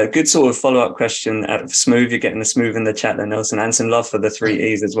sort of follow-up question. Smooth, you're getting the smooth in the chat there, Nelson. And some love for the 3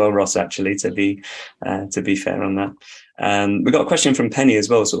 E's as well, Ross, actually, to be fair on that. We got a question from Penny as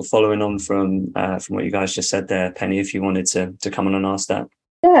well, sort of following on from what you guys just said there. Penny, if you wanted to come on and ask that.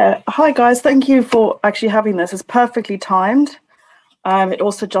 Yeah. Hi, guys. Thank you for actually having this. It's perfectly timed. It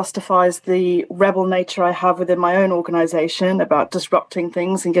also justifies the rebel nature I have within my own organization about disrupting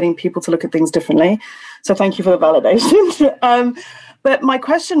things and getting people to look at things differently. So thank you for the validation. But my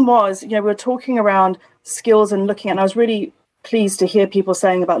question was, we were talking around skills and looking, and I was really pleased to hear people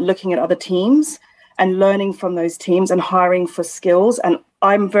saying about looking at other teams and learning from those teams and hiring for skills. And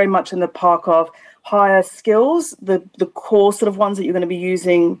I'm very much in the park of hire skills, the core sort of ones that you're going to be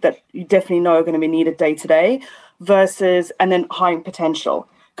using that you definitely know are going to be needed day to day, versus, and then hiring potential.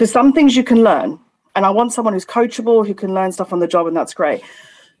 Because some things you can learn. And I want someone who's coachable, who can learn stuff on the job, and that's great.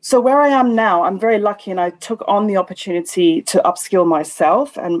 So where I am now, I'm very lucky, and I took on the opportunity to upskill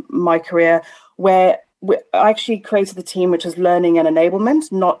myself and my career, where I actually created a team which is learning and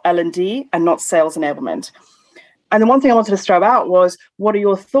enablement, not L&D and not sales enablement. And the one thing I wanted to throw out was, what are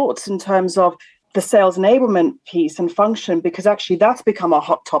your thoughts in terms of the sales enablement piece and function? Because actually that's become a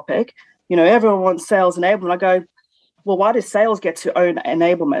hot topic. Everyone wants sales enablement. I go, well, why does sales get to own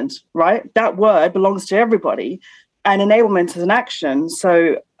enablement, right? That word belongs to everybody, and enablement is an action.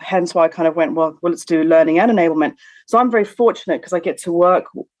 So hence why I kind of went, well, let's do learning and enablement. So I'm very fortunate because I get to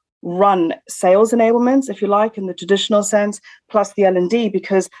run sales enablement, if you like, in the traditional sense, plus the L&D,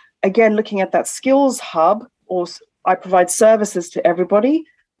 because again, looking at that skills hub I provide services to everybody,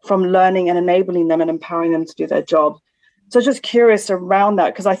 from learning and enabling them and empowering them to do their job. So just curious around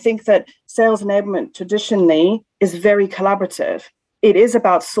that, because I think that sales enablement traditionally is very collaborative. It is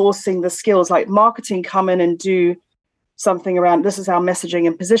about sourcing the skills, like marketing come in and do something around, this is our messaging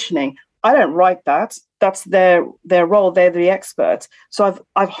and positioning. I don't write that. That's their role. They're the experts. So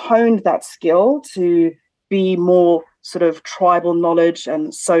I've honed that skill to be more sort of tribal knowledge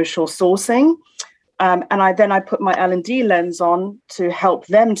and social sourcing. And I put my L&D lens on to help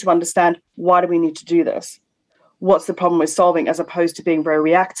them to understand, why do we need to do this? What's the problem we're solving, as opposed to being very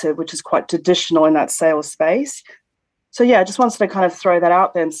reactive, which is quite traditional in that sales space. So yeah, I just wanted to kind of throw that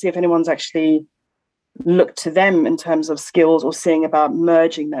out there and see if anyone's actually looked to them in terms of skills, or seeing about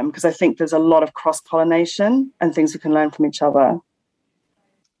merging them, because I think there's a lot of cross-pollination and things we can learn from each other.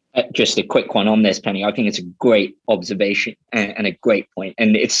 Just a quick one on this, Penny. I think it's a great observation and a great point.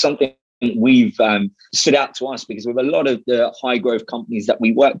 And it's something we've stood out to us, because with a lot of the high growth companies that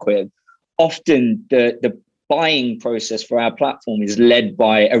we work with, often the buying process for our platform is led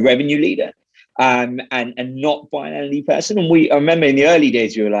by a revenue leader and not by an L&D person. And I remember in the early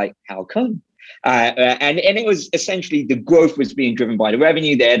days, we were like, how come? And it was essentially, the growth was being driven by the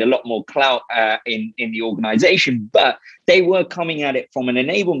revenue. They had a lot more clout in the organization, but they were coming at it from an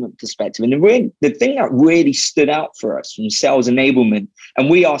enablement perspective. And the thing that really stood out for us from sales enablement, and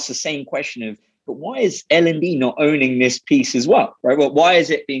we asked the same question of, but why is L&D not owning this piece as well, right? Well, why is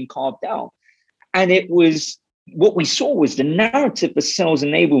it being carved out? And it was, what we saw was the narrative for sales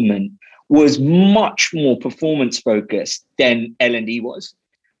enablement was much more performance focused than L&D was.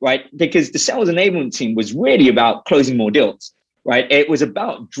 Right? Because the sales enablement team was really about closing more deals, right? It was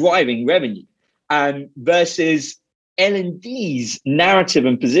about driving revenue, versus L&D's narrative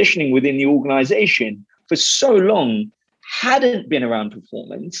and positioning within the organization for so long hadn't been around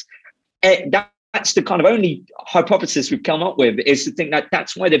performance. That's the kind of only hypothesis we've come up with, is to think that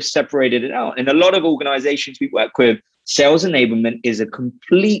that's why they've separated it out. And a lot of organizations we work with, sales enablement is a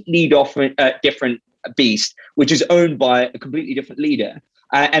completely different beast, which is owned by a completely different leader.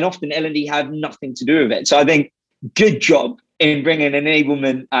 And often L&D have nothing to do with it. So I think good job in bringing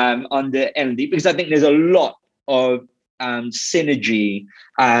enablement under L&D, because I think there's a lot of synergy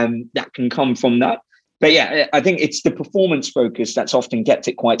that can come from that. But yeah, I think it's the performance focus that's often kept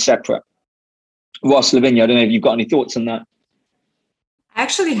it quite separate. Ross, Lavinia, I don't know if you've got any thoughts on that. I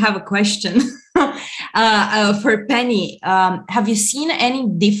actually have a question for Penny. Have you seen any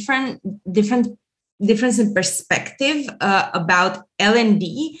difference in perspective about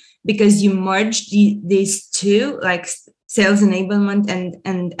L&D, because you merged these two, like sales enablement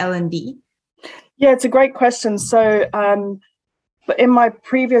and L&D? Yeah, it's a great question. So but in my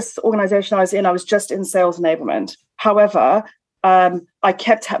previous organization I was just in sales enablement. However, I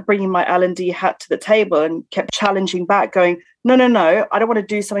kept bringing my L&D hat to the table and kept challenging back, going, no, I don't want to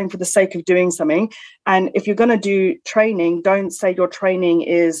do something for the sake of doing something. And if you're going to do training, don't say your training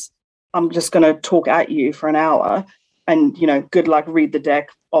is, I'm just going to talk at you for an hour and, good luck, read the deck,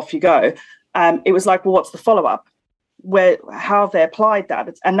 off you go. It was like, well, what's the follow-up? How have they applied that?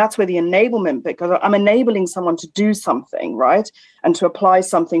 And that's where the enablement, because I'm enabling someone to do something, right? And to apply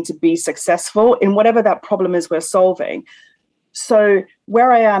something to be successful in whatever that problem is we're solving. So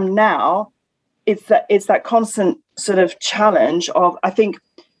where I am now, it's that constant sort of challenge of, I think,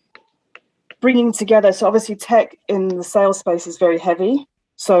 bringing together. So obviously tech in the sales space is very heavy.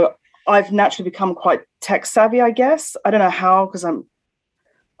 So I've naturally become quite tech savvy, I guess. I don't know how, because I'm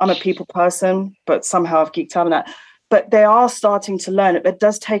a people person, but somehow I've geeked out on that. But they are starting to learn it. But it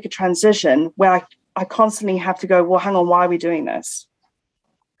does take a transition where I constantly have to go, well, hang on, why are we doing this?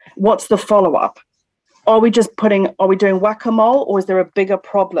 What's the follow-up? Are we doing whack-a-mole, or is there a bigger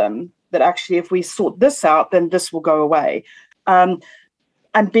problem that actually, if we sort this out, then this will go away? And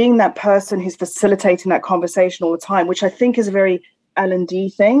being that person who's facilitating that conversation all the time, which I think is a very L&D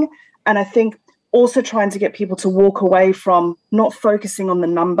thing. And I think also trying to get people to walk away from not focusing on the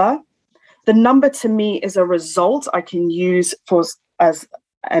number. The number to me is a result I can use as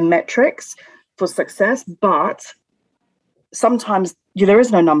a metrics for success, but sometimes there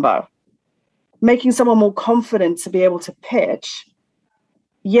is no number. Making someone more confident to be able to pitch,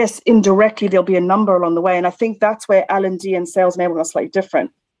 yes, indirectly there'll be a number along the way. And I think that's where L&D and sales enablement are slightly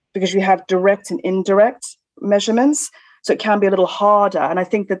different, because you have direct and indirect measurements. So it can be a little harder. And I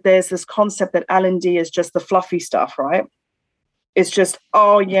think that there's this concept that L&D is just the fluffy stuff, right? It's just,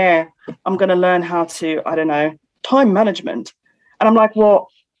 oh yeah, I'm going to learn how to, I don't know, time management. And I'm like, well,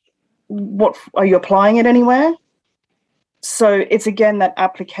 what are you applying it anywhere? So it's again that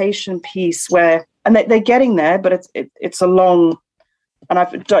application piece where, and they're getting there, but it's a long,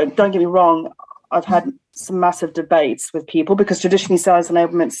 and don't get me wrong, I've had some massive debates with people, because traditionally sales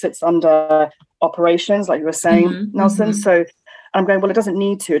enablement sits under operations, like you were saying, Nelson. So I'm going, well, it doesn't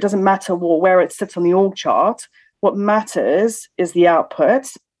need to. It doesn't matter where it sits on the org chart. What matters is the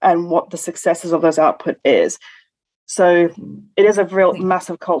output and what the successes of those output is. So it is a real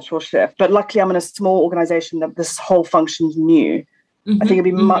massive cultural shift. But luckily, I'm in a small organization that this whole function's new. I think it'd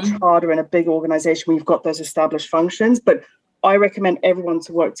be much harder in a big organization when you've got those established functions. But I recommend everyone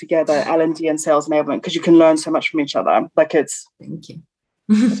to work together, L&D and sales enablement, because you can learn so much from each other. Like it's pretty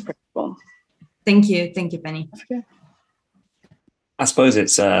cool. Thank you, Penny. Okay. I suppose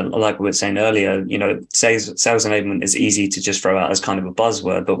it's like we were saying earlier, sales enablement is easy to just throw out as kind of a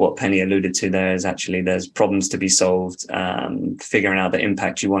buzzword, but what Penny alluded to there is actually there's problems to be solved, figuring out the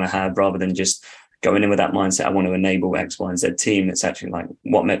impact you want to have rather than just going in with that mindset, I want to enable X, Y, and Z team. It's actually like,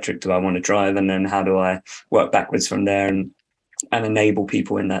 what metric do I want to drive? And then how do I work backwards from there and enable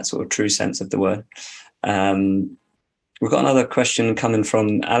people in that sort of true sense of the word? We've got another question coming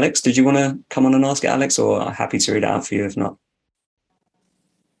from Alex. Did you want to come on and ask it, Alex, or I'm happy to read it out for you if not?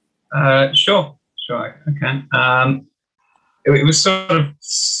 Sure, I can. It was sort of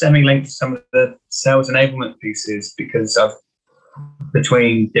semi-linked to some of the sales enablement pieces, because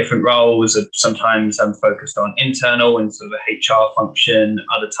between different roles, sometimes I'm focused on internal and sort of a HR function.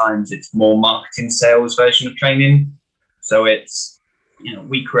 Other times it's more marketing sales version of training. So it's,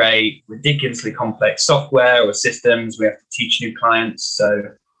 we create ridiculously complex software or systems. We have to teach new clients. So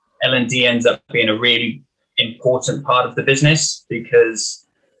L&D ends up being a really important part of the business, because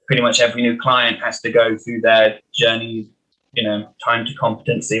pretty much every new client has to go through their journey, time to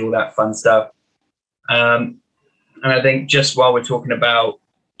competency, all that fun stuff. And I think just while we're talking about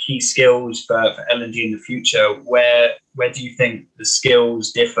key skills for L&D in the future, where do you think the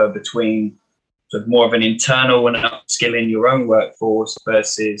skills differ between sort of more of an internal and upskilling your own workforce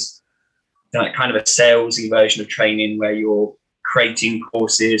versus that kind of a salesy version of training where you're creating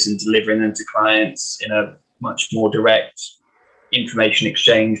courses and delivering them to clients in a much more direct information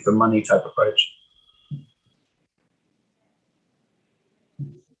exchange for money type approach?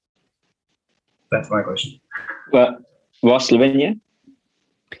 That's my question. Well, Ross, Lavinia?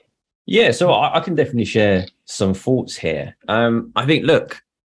 Yeah, so I can definitely share some thoughts here. I think, look,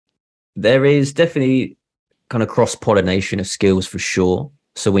 there is definitely kind of cross-pollination of skills for sure.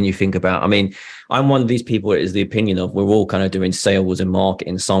 So when you think about, I'm one of these people that is the opinion of we're all kind of doing sales and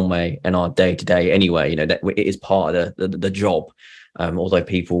marketing some way in our day-to-day anyway, that it is part of the job. Although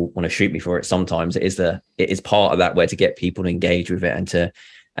people want to shoot me for it sometimes, it is part of that, where to get people to engage with it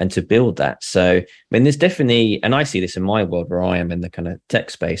and to build that. So, there's definitely, and I see this in my world where I am in the kind of tech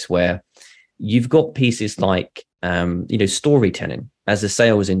space, where you've got pieces like, storytelling. As a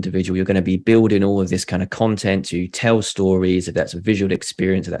sales individual, you're going to be building all of this kind of content to tell stories, if that's a visual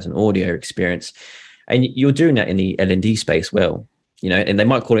experience, if that's an audio experience. And you're doing that in the L&D space well, and they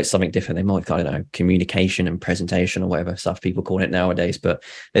might call it something different. They might, I don't know, communication and presentation or whatever stuff people call it nowadays. But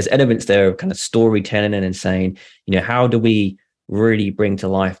there's elements there of kind of storytelling and saying, how do we really bring to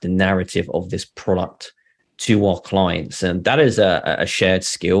life the narrative of this product to our clients? And that is a shared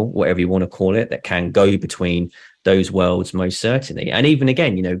skill, whatever you want to call it, that can go between those worlds most certainly. And even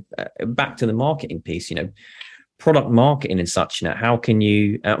again, back to the marketing piece, product marketing and such, how can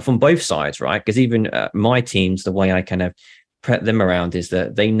you from both sides, right? Because even my teams, the way I kind of prep them around is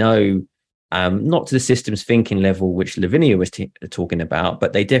that they know, not to the systems thinking level, which Lavinia was talking about,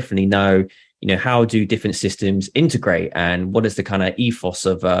 but they definitely know, how do different systems integrate and what is the kind of ethos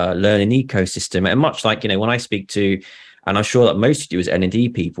of a learning ecosystem? And much like, when I speak to, and I'm sure that most of you as L&D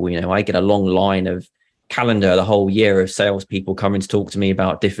people, I get a long line of calendar the whole year of salespeople coming to talk to me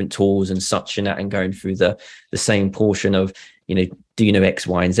about different tools and such and that, and going through the same portion of, do you know X,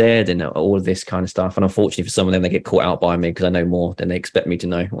 Y, and Z, and all of this kind of stuff. And unfortunately for some of them, they get caught out by me because I know more than they expect me to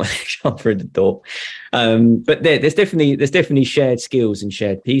know when they come through the door. But there's definitely shared skills and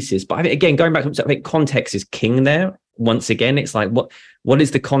shared pieces. But I think, again, going back to, I think context is king there. Once again, it's like, what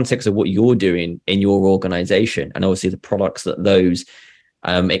is the context of what you're doing in your organization? And obviously the products that those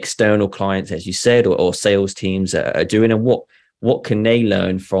external clients, as you said, or sales teams are doing, and what can they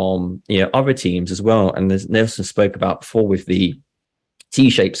learn from other teams as well? And as Nelson spoke about before with the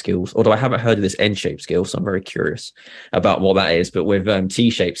T-shaped skills, although I haven't heard of this N-shaped skill, so I'm very curious about what that is. But with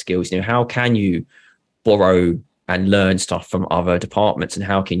T-shaped skills, how can you borrow and learn stuff from other departments, and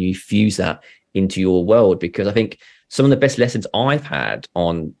how can you fuse that into your world? Because I think some of the best lessons I've had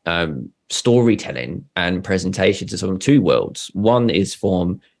on storytelling and presentations is from two worlds. One is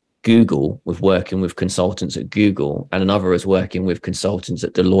from Google, with working with consultants at Google, and another is working with consultants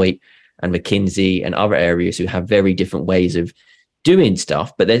at Deloitte and McKinsey and other areas who have very different ways of doing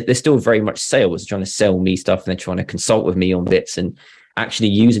stuff, but they're still very much sales, trying to sell me stuff, and they're trying to consult with me on bits, and actually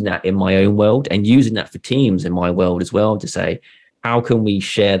using that in my own world and using that for teams in my world as well to say, how can we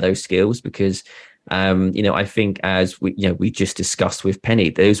share those skills? Because I think as we just discussed with Penny,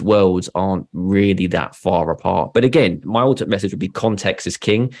 those worlds aren't really that far apart. But again, my ultimate message would be context is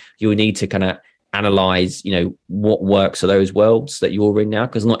king. You'll need to kind of analyze, what works for those worlds that you're in now,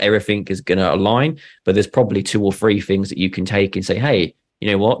 because not everything is going to align, but there's probably 2 or 3 things that you can take and say, hey,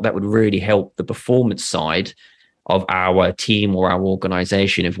 you know what, that would really help the performance side of our team or our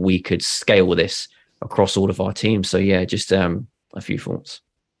organization if we could scale this across all of our teams. So yeah, just a few thoughts.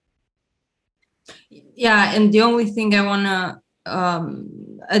 Yeah, and the only thing I want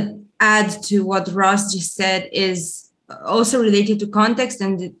to add to what Ross just said is also related to context,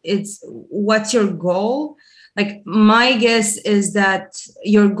 and it's what's your goal? Like, my guess is that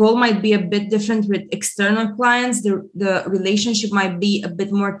your goal might be a bit different with external clients. The relationship might be a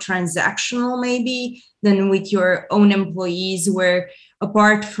bit more transactional maybe than with your own employees, where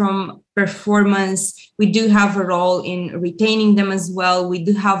apart from performance, we do have a role in retaining them as well. We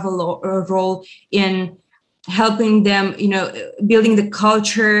do have a role in helping them, building the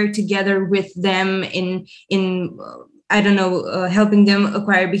culture together with them in helping them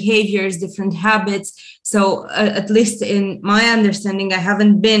acquire behaviors, different habits. So at least in my understanding, I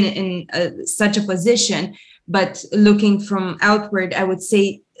haven't been in such a position, but looking from outward, I would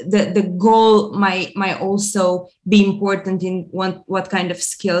say that the goal might also be important in what kind of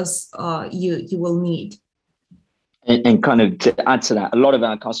skills you will need. And kind of to add to that, a lot of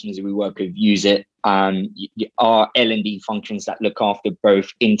our customers that we work with use it. Are L&D functions that look after both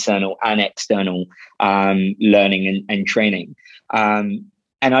internal and external learning and training.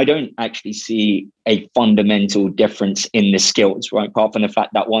 And I don't actually see a fundamental difference in the skills, right? Apart from the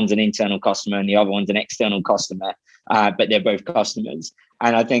fact that one's an internal customer and the other one's an external customer, but they're both customers.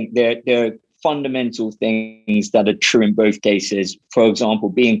 And I think they're fundamental things that are true in both cases. For example,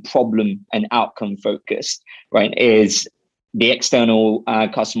 being problem and outcome focused, right, is the external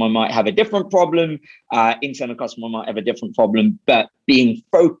customer might have a different problem, internal customer might have a different problem, but being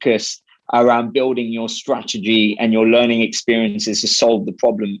focused around building your strategy and your learning experiences to solve the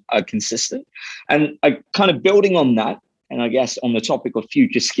problem are consistent. And kind of building on that, and I guess on the topic of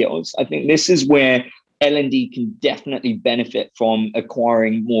future skills, I think this is where L&D can definitely benefit from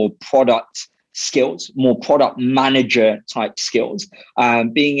acquiring more product skills, more product manager type skills,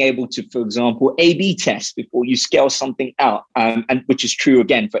 being able to, for example, A/B test before you scale something out, and which is true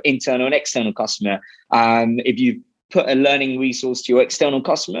again for internal and external customer. If you put a learning resource to your external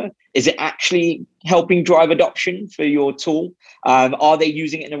customer, is it actually helping drive adoption for your tool? Are they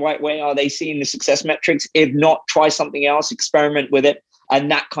using it in the right way? Are they seeing the success metrics? If not, try something else, experiment with it. And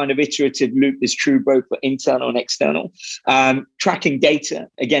that kind of iterative loop is true both for internal and external. Tracking data,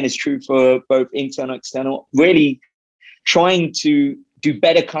 again, is true for both internal and external. Really trying to do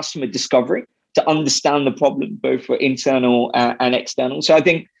better customer discovery to understand the problem, both for internal and external. So I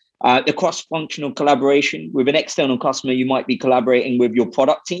think the cross-functional collaboration with an external customer, you might be collaborating with your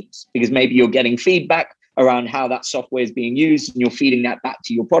product teams because maybe you're getting feedback around how that software is being used and you're feeding that back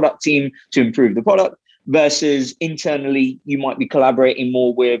to your product team to improve the product. Versus internally, you might be collaborating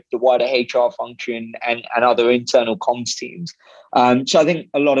more with the wider HR function and other internal comms teams. So I think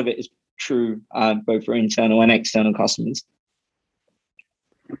a lot of it is true both for internal and external customers.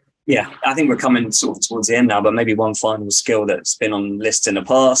 Yeah, I think we're coming sort of towards the end now, but maybe one final skill that's been on list in the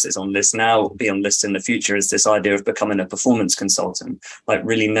past, is on list now, will be on list in the future, is this idea of becoming a performance consultant, like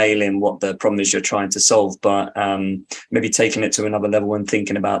really nailing what the problem is you're trying to solve, but maybe taking it to another level and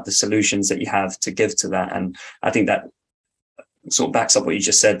thinking about the solutions that you have to give to that. And I think that sort of backs up what you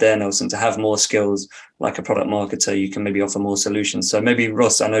just said there, Nelson. To have more skills like a product marketer, you can maybe offer more solutions. So maybe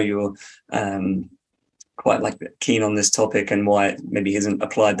Ross, I know you're quite keen on this topic and why it maybe isn't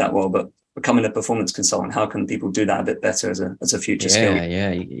applied that well, but becoming a performance consultant, how can people do that a bit better as a future skill?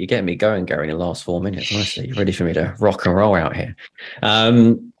 Yeah, you're getting me going, Gary, in the last 4 minutes. Honestly, you're ready for me to rock and roll out here.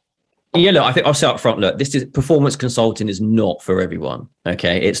 Look, I think I'll say up front, look, performance consulting is not for everyone.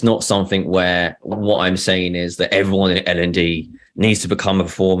 Okay, it's not something where what I'm saying is that everyone in L&D needs to become a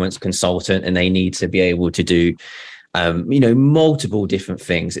performance consultant and they need to be able to do multiple different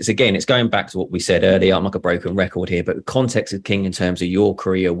things. It's going back to what we said earlier. I'm like a broken record here, but context is king in terms of your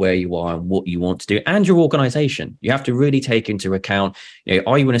career, where you are and what you want to do, and your organization. You have to really take into account,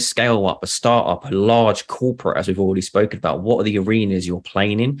 are you in a scale up, a startup, a large corporate, as we've already spoken about? What are the arenas you're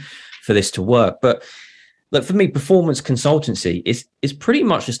playing in for this to work? But look, for me, performance consultancy is pretty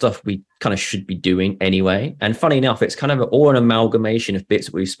much the stuff we kind of should be doing anyway. And funny enough, it's kind of all an amalgamation of bits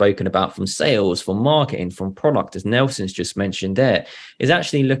that we've spoken about from sales, from marketing, from product, as Nelson's just mentioned there, is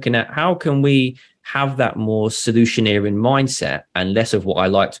actually looking at how can we have that more solutioneering mindset and less of what I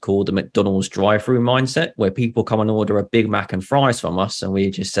like to call the McDonald's drive-through mindset, where people come and order a Big Mac and fries from us and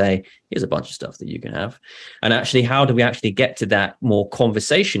we just say, here's a bunch of stuff that you can have. And actually, how do we actually get to that more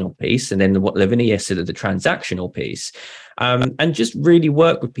conversational piece? And then what Lavinia said of the transactional piece, and just really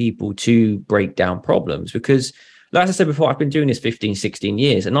work with people to break down problems. Because like I said before, I've been doing this 15, 16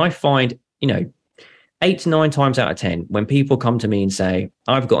 years, and I find, 8 to 9 times out of 10, when people come to me and say,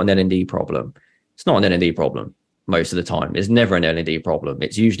 I've got an L&D problem, it's not an L&D problem most of the time. It's never an L&D problem.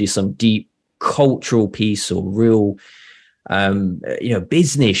 It's usually some deep cultural piece or real,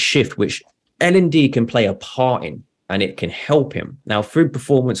 business shift, which L&D can play a part in, and it can help him. Now, through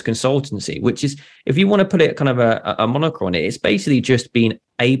performance consultancy, which is, if you want to put it kind of a moniker on it, it's basically just being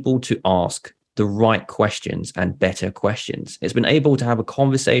able to ask the right questions and better questions. It's been able to have a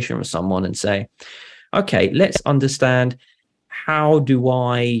conversation with someone and say, okay, let's understand, how do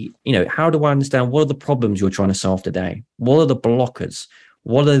I understand what are the problems you're trying to solve today? What are the blockers?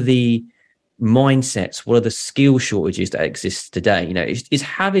 What are the mindsets? What are the skill shortages that exist today? It's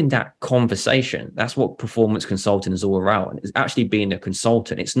having that conversation. That's what performance consulting is all around. It's actually being a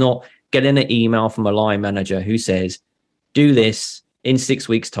consultant. It's not getting an email from a line manager who says, do this in 6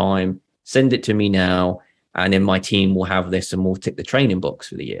 weeks' time, send it to me now, and then my team will have this and we'll tick the training box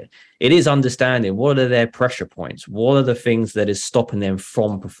for the year. It is understanding what are their pressure points, what are the things that is stopping them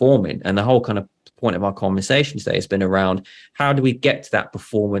from performing. And the whole kind of point of our conversation today has been around, how do we get to that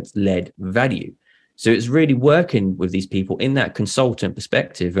performance-led value? So it's really working with these people in that consultant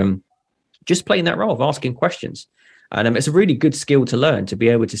perspective and just playing that role of asking questions. And it's a really good skill to learn, to be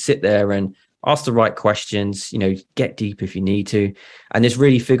able to sit there and ask the right questions, get deep if you need to, and just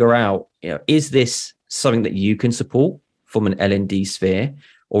really figure out, is this something that you can support from an L&D sphere,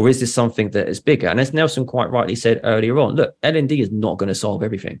 or is this something that is bigger? And as Nelson quite rightly said earlier on, look, L&D is not going to solve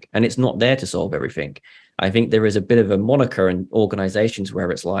everything, and it's not there to solve everything. I think there is a bit of a moniker in organizations where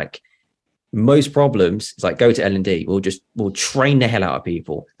it's like, most problems, it's like, go to L&D, we'll train the hell out of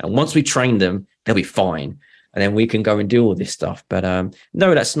people, and once we train them, they'll be fine, and then we can go and do all this stuff. But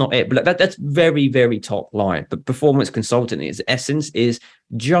no, that's not it. But that's very, very top line. But performance consulting, its essence is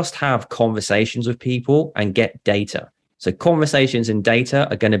just have conversations with people and get data. So conversations and data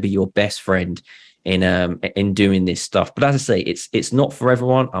are going to be your best friend in doing this stuff. But as I say, it's not for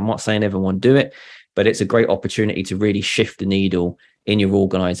everyone. I'm not saying everyone do it, but it's a great opportunity to really shift the needle in your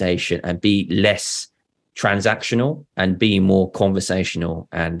organization and be less transactional and be more conversational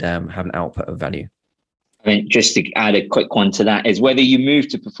and have an output of value. I mean, just to add a quick one to that, is whether you move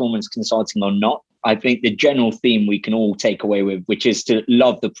to performance consulting or not, I think the general theme we can all take away with, which is to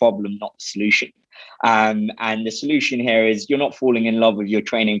love the problem, not the solution. And the solution here is you're not falling in love with your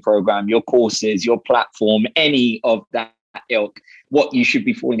training program, your courses, your platform, any of that ilk. What you should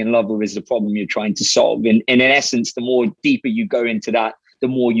be falling in love with is the problem you're trying to solve. And in essence, the more deeper you go into that, the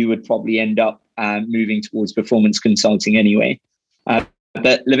more you would probably end up moving towards performance consulting anyway.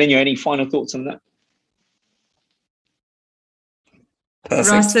 But Lavinia, any final thoughts on that? Perfect.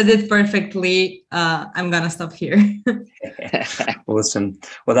 Ross said it perfectly. I'm going to stop here. Awesome.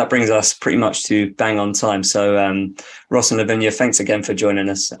 Well, that brings us pretty much to bang on time. So Ross and Lavinia, thanks again for joining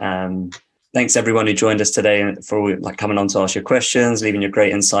us. Thanks everyone who joined us today for coming on to ask your questions, leaving your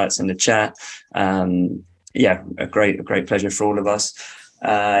great insights in the chat. A great pleasure for all of us.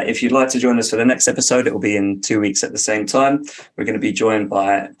 If you'd like to join us for the next episode, it will be in 2 weeks at the same time. We're going to be joined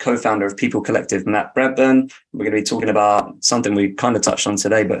by co-founder of People Collective, Matt Bradburn. We're going to be talking about something we kind of touched on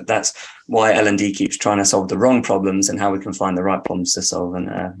today, but that's why L&D keeps trying to solve the wrong problems and how we can find the right problems to solve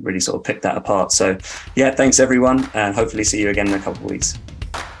and really sort of pick that apart. So yeah, thanks everyone, and hopefully see you again in a couple of weeks.